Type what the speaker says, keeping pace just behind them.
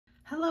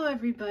Hello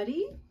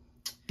everybody,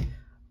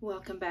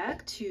 welcome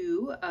back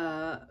to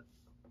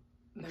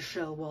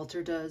Michelle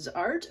Walter Does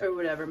Art, or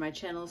whatever my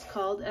channel is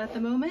called at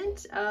the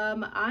moment.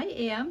 I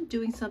am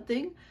doing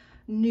something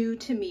new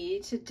to me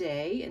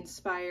today,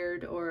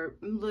 inspired or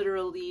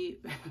literally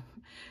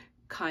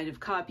kind of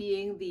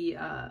copying the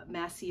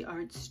Massey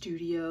Art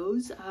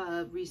Studios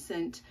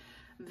recent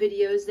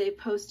videos they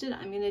posted.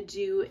 I'm going to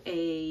do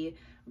a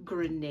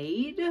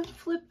grenade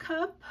flip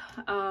cup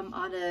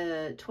on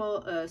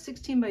a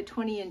 16 by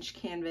 20 inch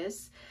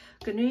canvas.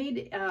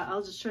 Grenade,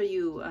 I'll just show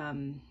you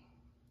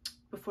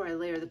before I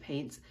layer the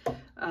paints,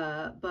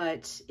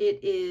 but it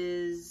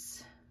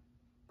is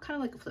kind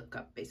of like a flip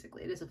cup.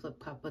 Basically, it is a flip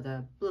cup with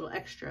a little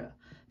extra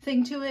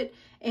thing to it.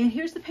 And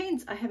here's the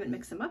paints. I haven't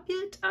mixed them up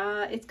yet.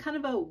 It's kind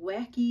of a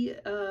wacky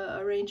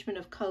arrangement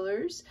of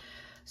colors.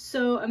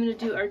 So I'm going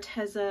to do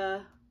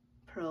Arteza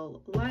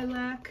Pearl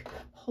Lilac.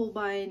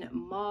 Holbein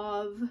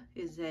Mauve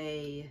is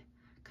a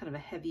kind of a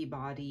heavy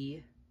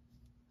body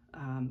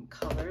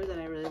color that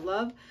I really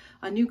love.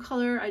 A new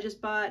color I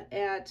just bought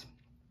at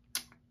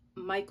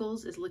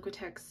Michael's is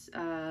Liquitex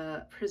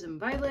Prism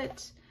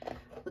Violet,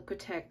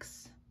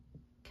 Liquitex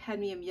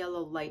Cadmium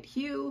Yellow Light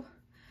Hue.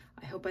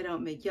 I hope I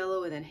don't make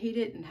yellow and then hate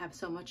it and have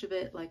so much of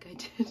it like I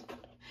did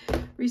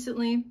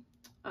recently.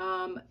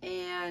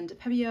 And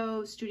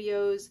Pebeo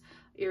Studios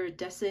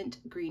Iridescent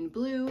Green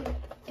Blue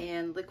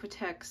and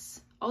Liquitex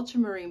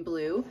Ultramarine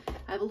Blue.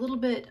 I have a little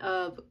bit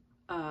of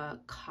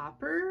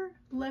copper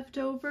left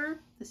over.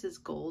 This is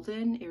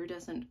golden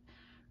iridescent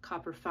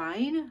copper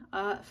fine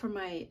for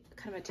my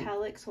kind of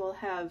metallic. So I'll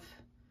have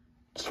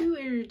two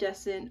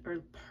iridescent or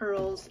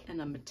pearls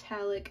and a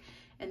metallic,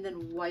 and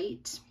then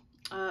white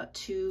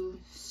to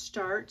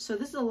start. So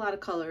this is a lot of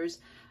colors.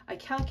 I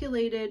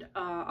calculated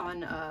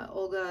on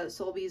Olga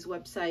Solby's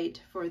website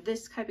for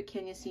this type of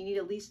canvas, you need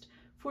at least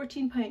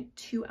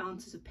 14.2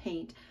 ounces of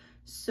paint.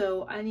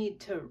 So I need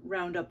to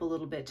round up a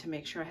little bit to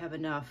make sure I have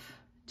enough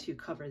to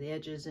cover the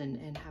edges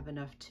and have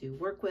enough to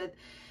work with.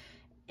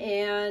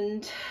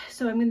 And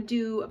so I'm going to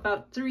do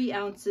about 3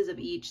 ounces of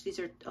each. These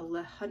are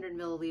 100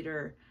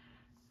 milliliter,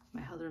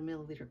 my 100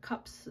 milliliter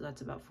cups, so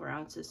that's about 4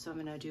 ounces. So I'm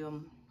going to do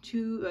them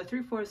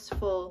 3/4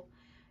 full,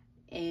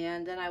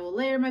 and then I will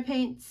layer my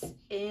paints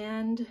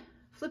and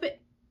flip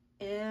it,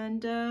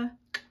 and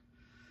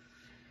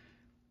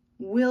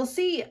we'll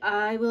see.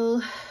 I'm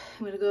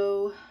going to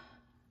go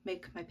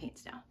make my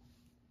paints now.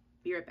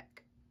 Be right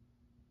back.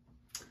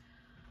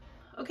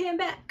 Okay, I'm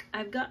back.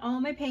 I've got all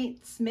my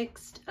paints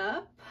mixed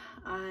up.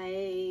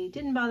 I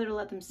didn't bother to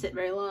let them sit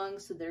very long,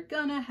 so they're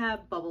gonna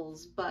have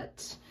bubbles,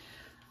 but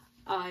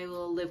I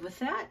will live with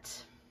that.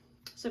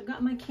 So I've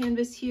got my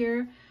canvas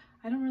here.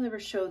 I don't really ever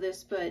show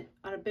this, but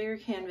on a bigger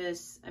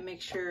canvas, I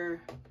make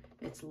sure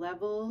it's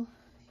level.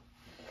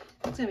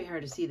 It's gonna be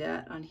hard to see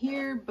that on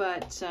here,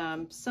 but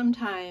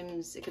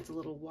sometimes it gets a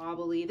little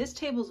wobbly. This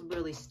table's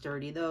really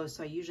sturdy though,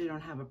 so I usually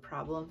don't have a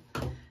problem.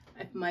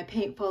 If my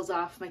paint falls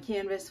off my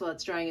canvas while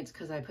it's drying, it's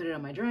because I put it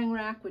on my drying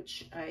rack,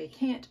 which I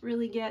can't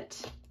really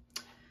get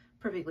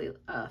perfectly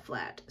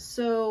flat.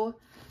 So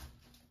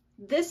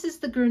this is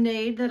the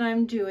grenade that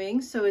I'm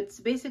doing. So it's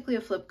basically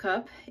a flip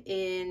cup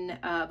in,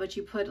 but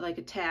you put like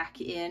a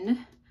tack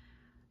in.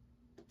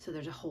 So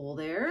there's a hole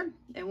there.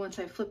 And once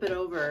I flip it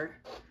over,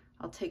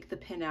 I'll take the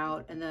pin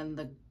out, and then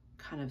the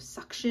kind of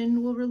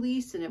suction will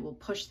release and it will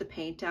push the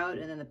paint out,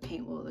 and then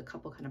the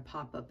cup will kind of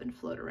pop up and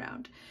float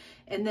around.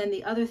 And then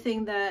the other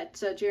thing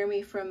that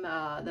Jeremy from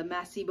the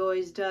Massey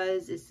Boys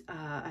does is,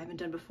 I haven't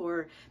done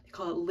before, they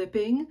call it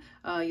lipping.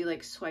 You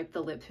like swipe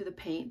the lip through the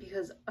paint,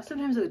 because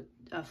sometimes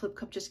a flip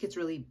cup just gets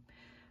really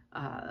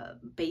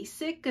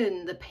basic,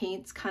 and the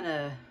paint's kind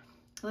of,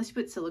 unless you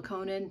put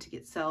silicone in to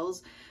get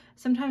cells,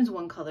 sometimes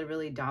one color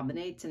really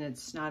dominates and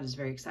it's not as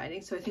very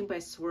exciting. So I think by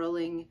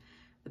swirling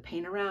the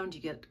paint around,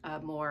 you get a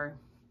more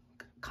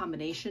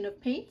combination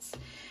of paints.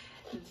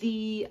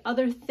 The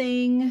other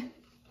thing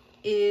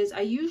is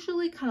I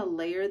usually kind of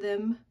layer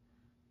them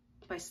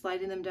by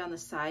sliding them down the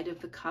side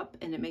of the cup,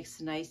 and it makes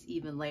nice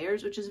even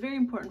layers, which is very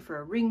important for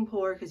a ring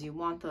pour because you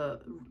want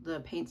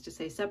the paints to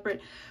stay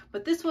separate.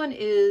 But this one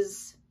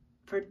is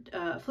for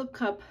flip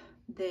cup.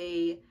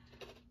 They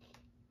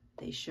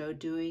showed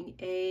doing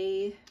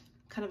a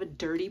kind of a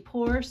dirty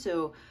pour,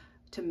 so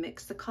to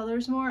mix the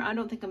colors more. I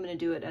don't think I'm going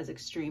to do it as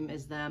extreme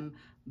as them,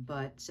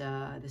 but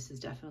this is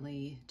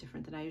definitely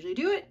different than I usually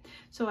do it.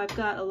 So I've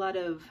got a lot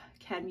of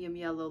cadmium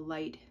yellow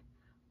light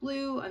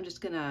blue. I'm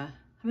gonna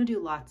do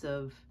lots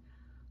of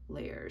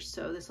layers.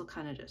 So this will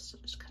kind of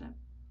just kind of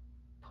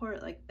pour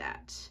it like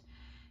that.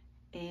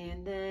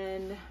 And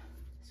then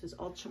this is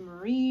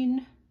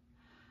ultramarine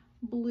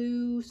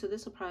blue. So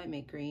this will probably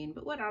make green,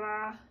 but whatever.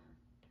 I'm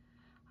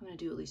gonna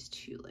do at least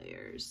 2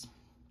 layers.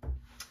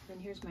 Then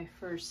here's my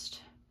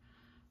first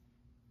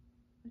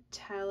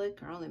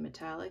metallic, or only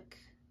metallic,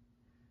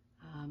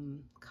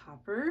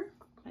 copper,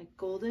 like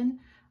golden.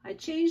 I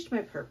changed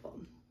my purple.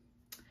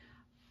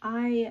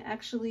 I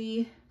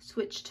actually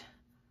switched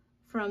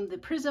from the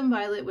Prism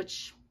Violet,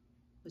 which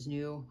was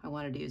new, I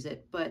wanted to use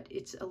it, but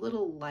it's a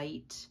little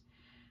light.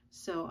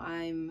 So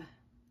I'm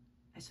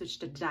I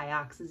switched to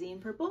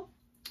Dioxazine purple.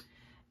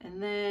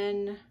 And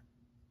then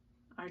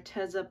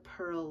Arteza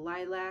Pearl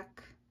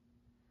Lilac.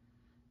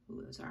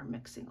 Ooh, those are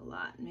mixing a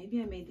lot.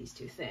 Maybe I made these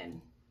too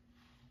thin.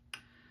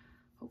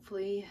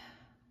 Hopefully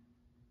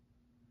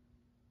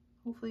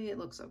it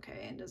looks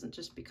okay and doesn't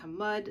just become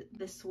mud.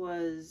 This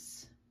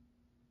was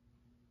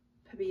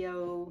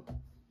Pebeo, I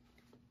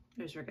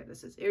always forget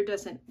this is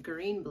Iridescent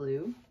Green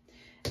Blue.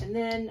 And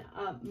then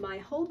my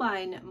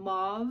Holbein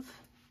Mauve,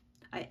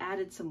 I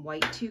added some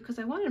white to because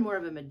I wanted more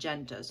of a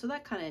magenta. So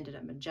that kind of ended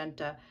up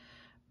magenta,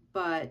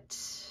 but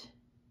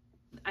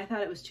I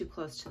thought it was too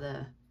close to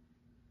the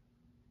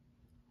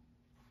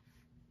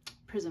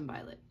Prism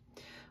Violet.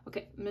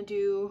 Okay, I'm gonna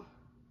do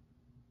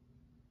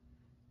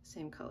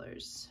same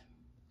colors.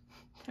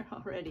 They're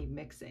already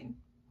mixing.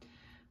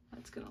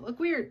 That's gonna look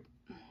weird.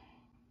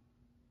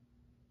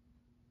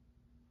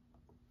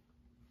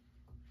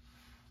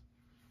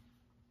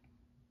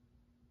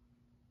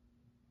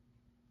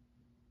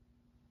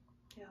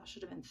 Yeah, I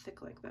should have been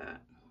thick like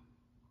that.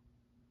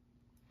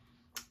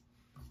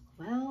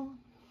 Well,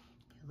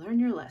 you learn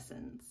your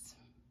lessons.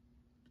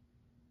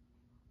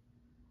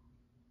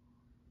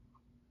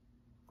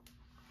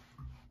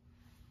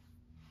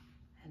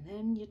 And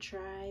then you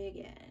try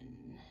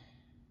again.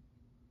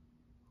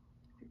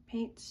 If your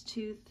paint's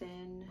too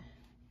thin,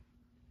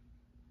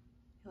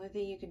 the only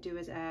thing you can do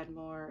is add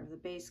more of the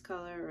base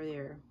color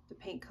or the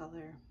paint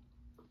color.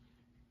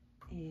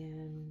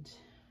 And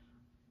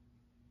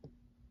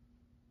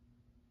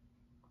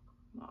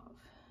mauve.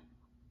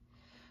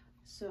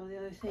 So the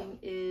other thing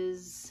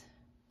is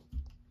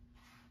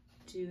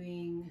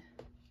doing,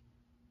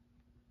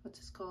 what's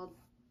this called?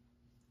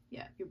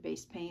 Yeah, your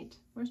base paint.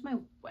 Where's my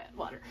wet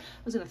water?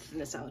 I was gonna thin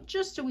this out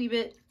just a wee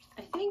bit,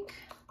 I think.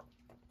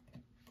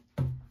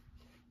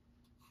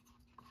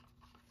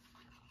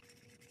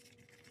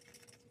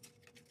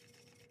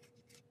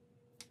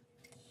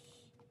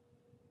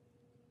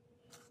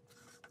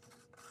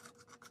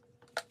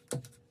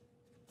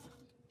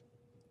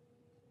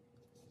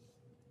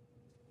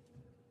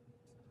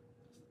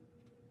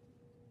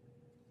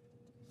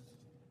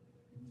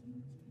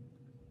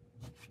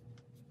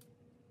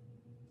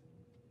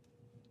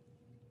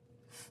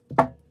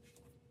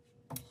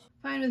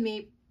 Fine with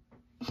me.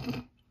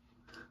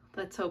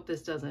 Let's hope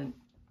this doesn't.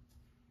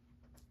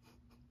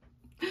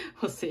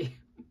 We'll see.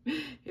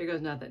 Here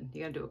goes nothing.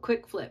 You gotta do a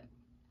quick flip.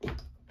 And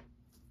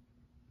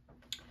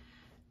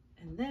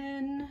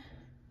then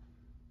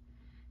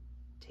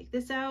take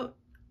this out.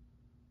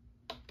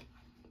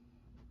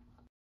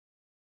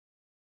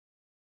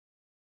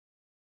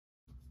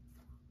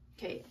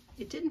 Okay,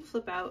 it didn't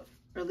flip out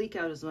or leak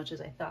out as much as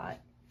I thought.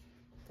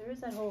 There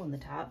is that hole in the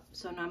top,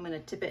 so now I'm gonna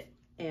tip it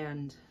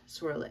and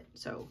swirl it.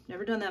 So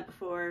never done that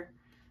before.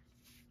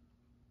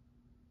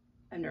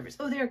 I'm nervous.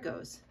 Oh, there it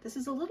goes. This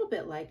is a little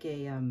bit like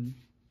a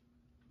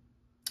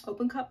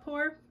open cup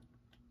pour,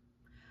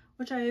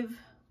 which I've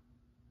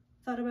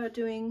thought about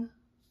doing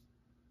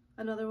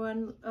another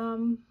one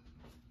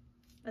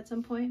at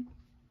some point.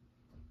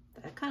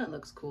 That kind of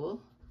looks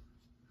cool.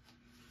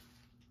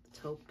 Let's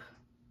hope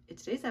it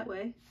stays that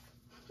way.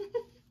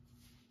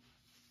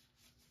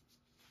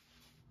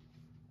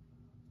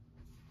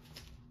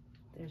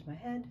 There's my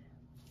head.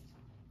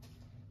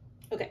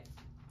 Okay,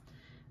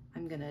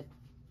 I'm gonna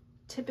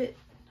tip it.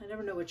 I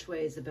never know which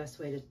way is the best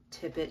way to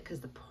tip it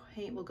because the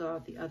paint will go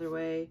out the other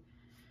way.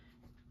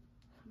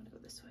 I'm gonna go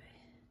this way.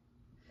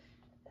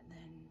 And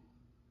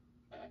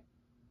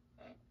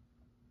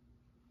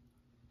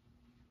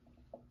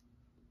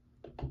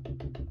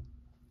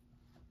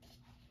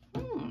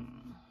then,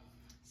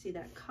 see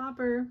that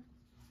copper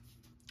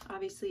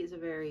obviously is a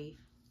very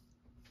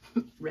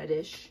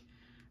reddish,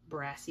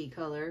 brassy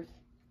color.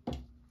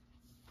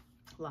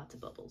 Lots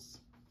of bubbles.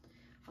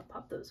 I'll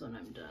pop those when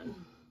I'm done.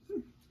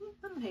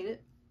 I don't hate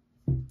it.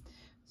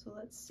 So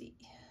let's see.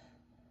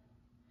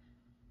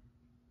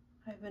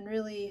 I've been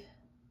really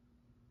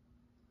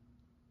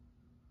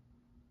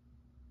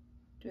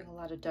doing a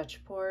lot of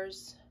Dutch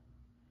pours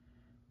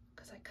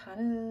because I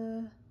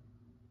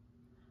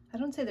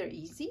don't say they're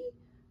easy,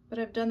 but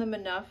I've done them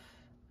enough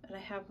and I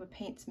have my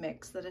paints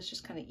mixed that it's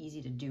just kind of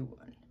easy to do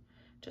one.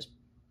 Just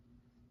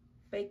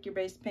bake your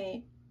base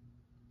paint,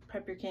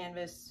 prep your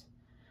canvas,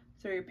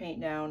 throw your paint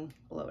down,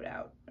 blow it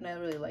out. And I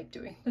really like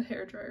doing the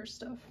hairdryer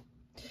stuff.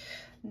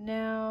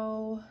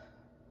 Now,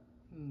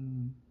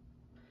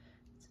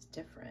 this is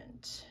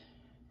different,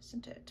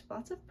 isn't it?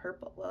 Lots of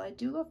purple. Well, I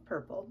do love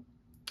purple.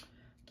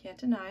 Can't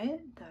deny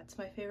it. That's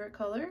my favorite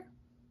color.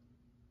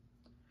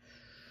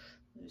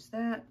 There's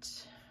that.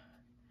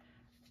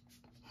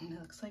 It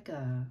looks like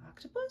a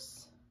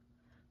octopus,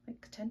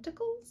 like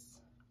tentacles.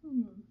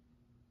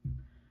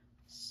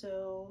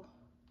 So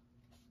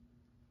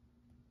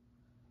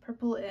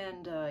purple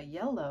and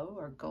yellow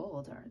or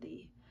gold are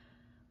the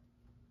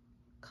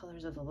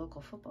colors of the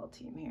local football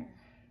team here.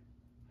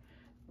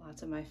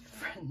 Lots of my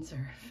friends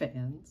are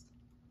fans.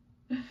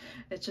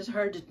 It's just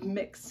hard to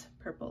mix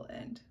purple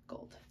and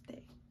gold.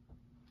 They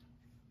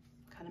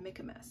kind of make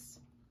a mess.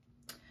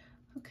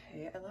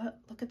 Okay,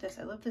 look at this.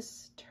 I love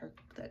this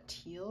that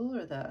teal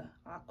or the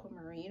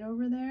aquamarine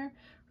over there,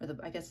 or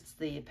I guess it's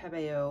the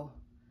Pebeo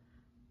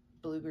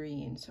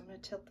blue-green. So I'm gonna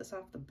tilt this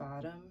off the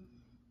bottom,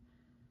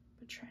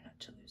 but try not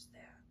to lose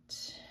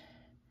that.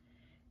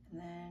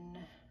 And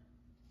then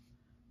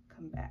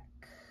come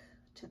back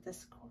to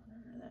this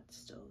corner that's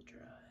still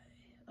dry.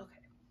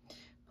 Okay,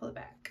 pull it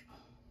back.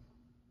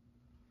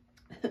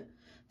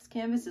 This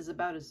canvas is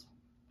it's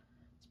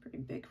pretty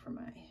big for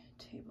my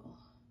table.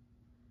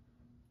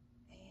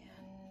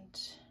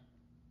 And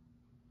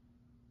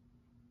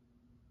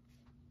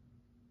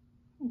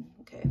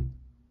okay.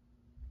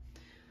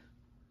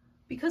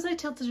 Because I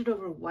tilted it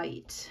over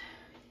white,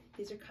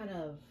 these are kind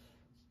of,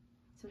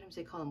 sometimes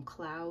they call them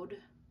cloud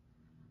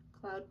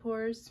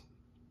pores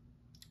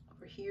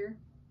over here.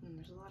 And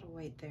there's a lot of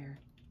white there.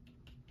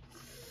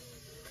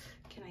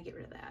 Can I get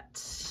rid of that?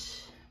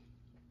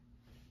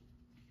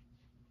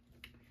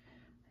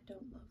 I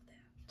don't love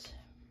that.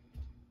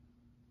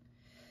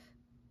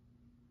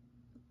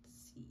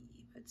 Let's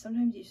see, but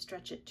sometimes you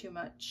stretch it too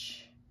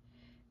much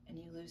and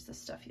you lose the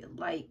stuff you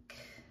like.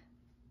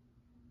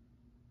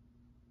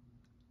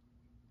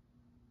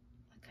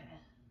 Okay.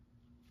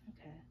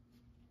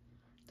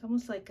 It's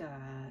almost like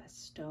a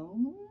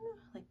stone,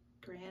 like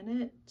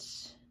granite.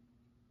 That's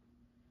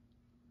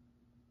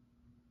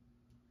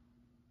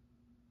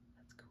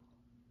cool.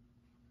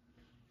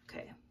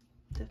 Okay,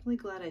 definitely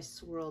glad I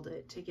swirled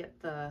it to get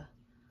the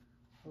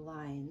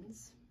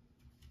lines.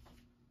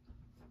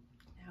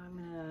 Now I'm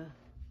gonna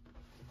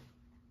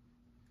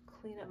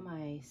clean up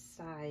my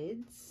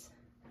sides.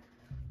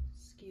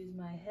 Excuse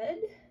my head.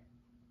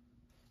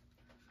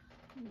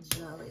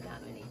 Jolly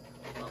not many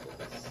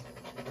bubbles.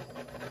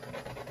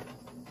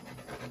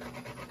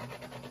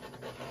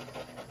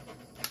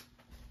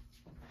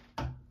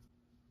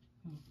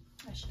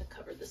 I should have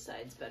covered the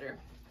sides better.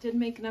 Didn't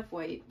make enough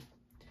white.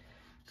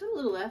 Got a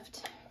little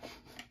left.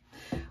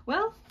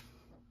 Well,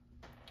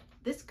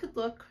 this could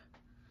look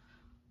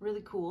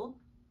really cool,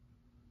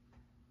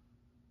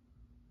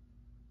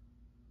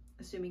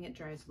 assuming it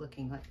dries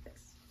looking like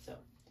this. So,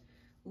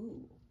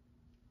 ooh,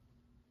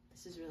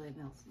 this is really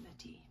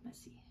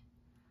messy.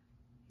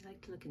 I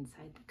like to look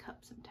inside the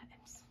cup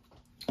sometimes.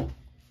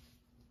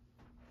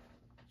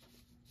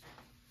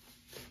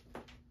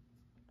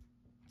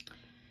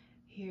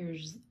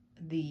 Here's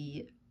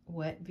the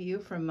wet view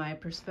from my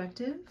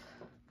perspective.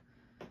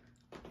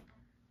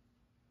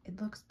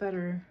 It looks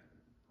better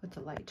with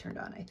the light turned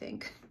on, I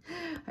think.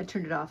 I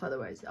turned it off,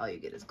 otherwise all you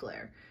get is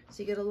glare.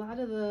 So you get a lot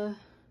of the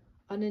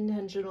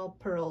unintentional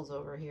pearls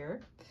over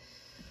here.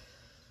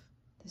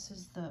 This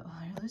is the,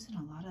 oh, you're losing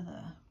a lot of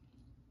that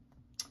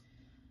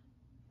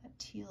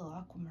teal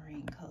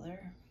aquamarine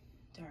color.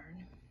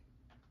 Darn.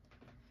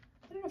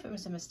 I don't know if it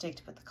was a mistake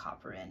to put the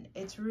copper in.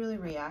 It's really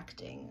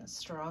reacting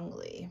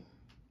strongly.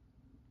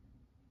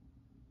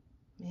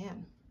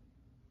 Man,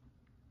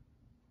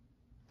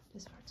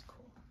 this part's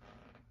cool.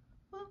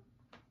 Well,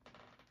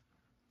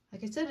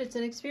 like I said, it's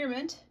an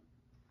experiment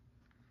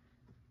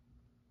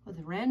with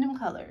random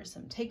colors.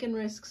 I'm taking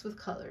risks with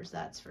colors,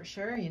 that's for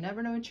sure. You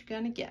never know what you're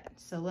gonna get.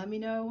 So let me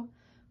know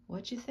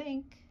what you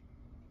think.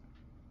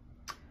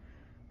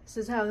 This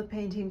is how the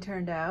painting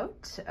turned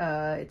out.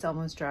 It's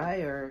almost dry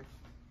or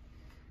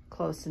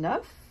close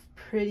enough.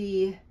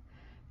 Pretty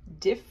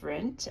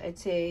different. I'd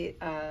say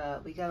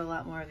we got a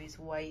lot more of these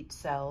white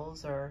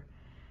cells, or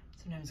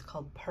sometimes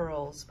called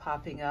pearls,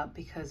 popping up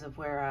because of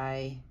where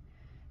I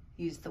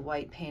used the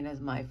white paint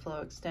as my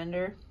flow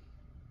extender.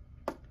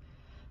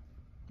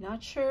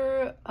 Not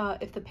sure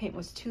if the paint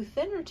was too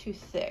thin or too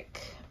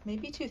thick.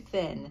 Maybe too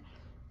thin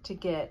to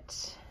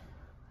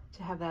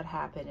have that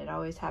happen. It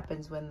always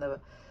happens when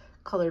the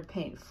colored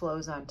paint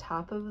flows on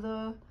top of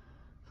the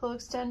flow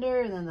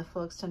extender and then the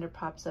flow extender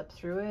pops up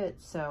through it.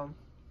 So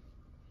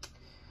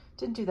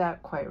didn't do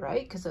that quite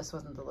right because this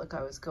wasn't the look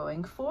I was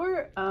going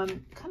for.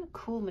 Kind of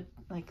cool,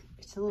 like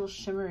it's a little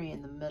shimmery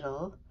in the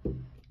middle. You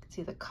can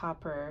see the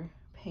copper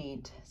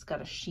paint. It's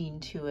got a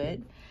sheen to it.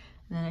 And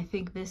then I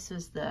think this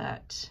is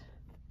that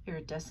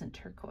iridescent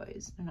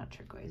turquoise, or not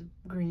turquoise,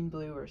 green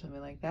blue or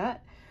something like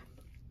that.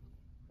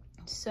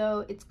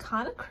 So it's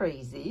kind of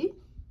crazy.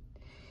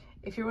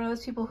 If you're one of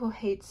those people who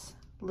hates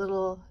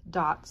little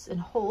dots and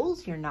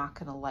holes, you're not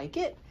gonna like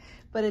it,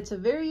 but it's a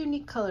very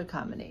unique color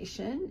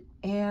combination.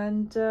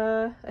 And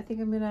I think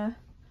I'm gonna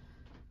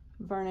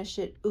varnish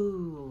it.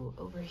 Ooh,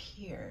 over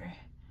here,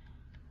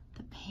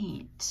 the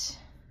paint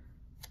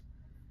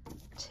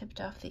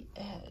tipped off the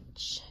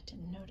edge. I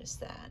didn't notice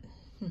that.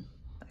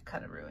 That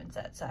kind of ruins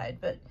that side,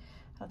 but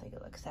I don't think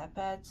it looks that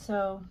bad.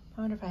 So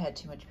I wonder if I had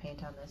too much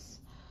paint on this.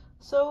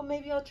 So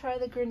maybe I'll try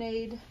the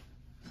grenade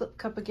flip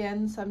cup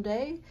again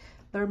someday,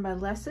 learn my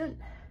lesson,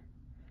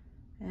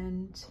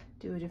 and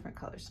do a different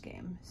color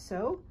scheme.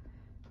 So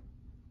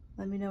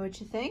let me know what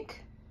you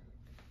think.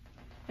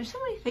 There's so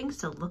many things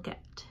to look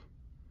at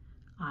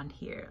on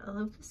here. I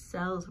love the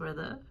cells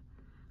where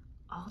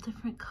all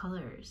different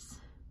colors.